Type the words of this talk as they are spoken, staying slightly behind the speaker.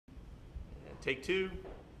Take two.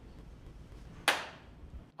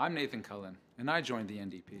 I'm Nathan Cullen, and I joined the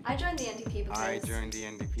NDP. I joined the NDP because... I joined the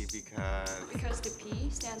NDP because... Because the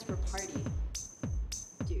P stands for party.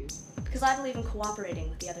 Dude. Because I believe in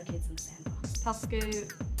cooperating with the other kids in the sandbox. Parce que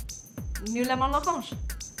nous l'aimons l'orange.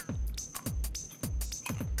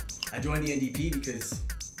 I joined the NDP because...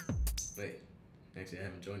 Wait, actually I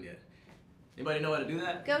haven't joined yet. Anybody know how to do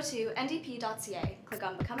that? Go to ndp.ca, click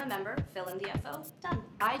on Become a Member, fill in the FO, done.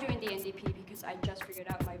 I joined the NDP because I just figured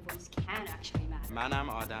out my voice can actually matter. Manam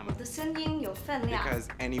Adam. Because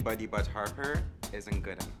anybody but Harper isn't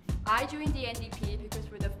good enough. I joined the NDP because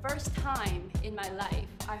for the first time in my life,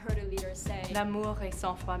 I heard a leader say, L'amour est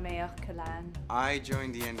 100 fois meilleur que la haine. I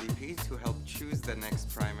joined the NDP to help choose the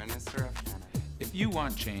next Prime Minister of Canada. If you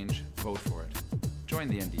want change, vote for it. Join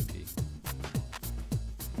the NDP.